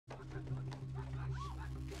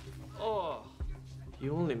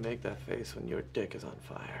You only make that face when your dick is on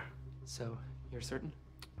fire. So, you're certain?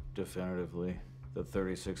 Definitively. The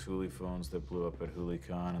 36 Hooli phones that blew up at Hooli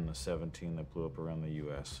Con and the 17 that blew up around the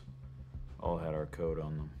U.S. all had our code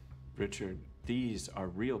on them. Richard, these are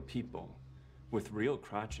real people with real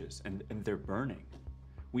crotches, and they're burning.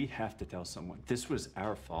 We have to tell someone. This was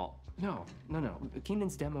our fault. No.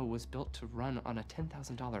 Keenan's demo was built to run on a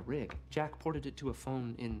 $10,000 rig. Jack ported it to a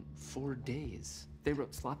phone in 4 days. They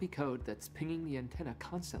wrote sloppy code that's pinging the antenna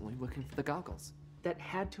constantly looking for the goggles. That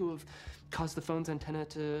had to have caused the phone's antenna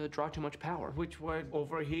to draw too much power. Which would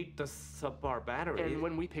overheat the subbar battery. And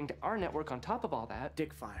when we pinged our network on top of all that...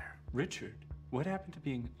 Dick fire. Richard, what happened to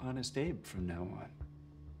being Honest Abe from now on?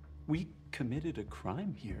 We committed a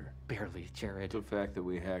crime here. Barely, Jared. The fact that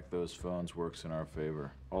we hacked those phones works in our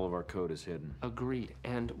favor. All of our code is hidden. Agreed.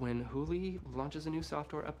 And when Hooli launches a new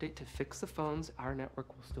software update to fix the phones, our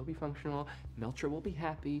network will still be functional, Melcher will be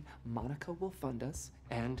happy, Monica will fund us,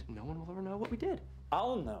 and no one will ever know what we did.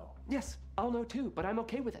 I'll know. Yes, I'll know too, but I'm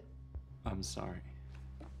okay with it. I'm sorry.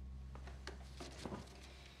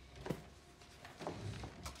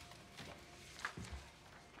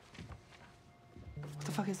 What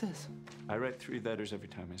the fuck is this? I write 3 letters every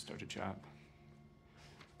time I start a job.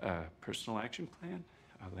 A personal action plan,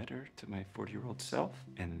 a letter to my 40-year-old self,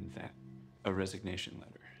 and a resignation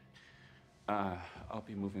letter. I'll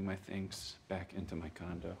be moving my things back into my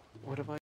condo. What have I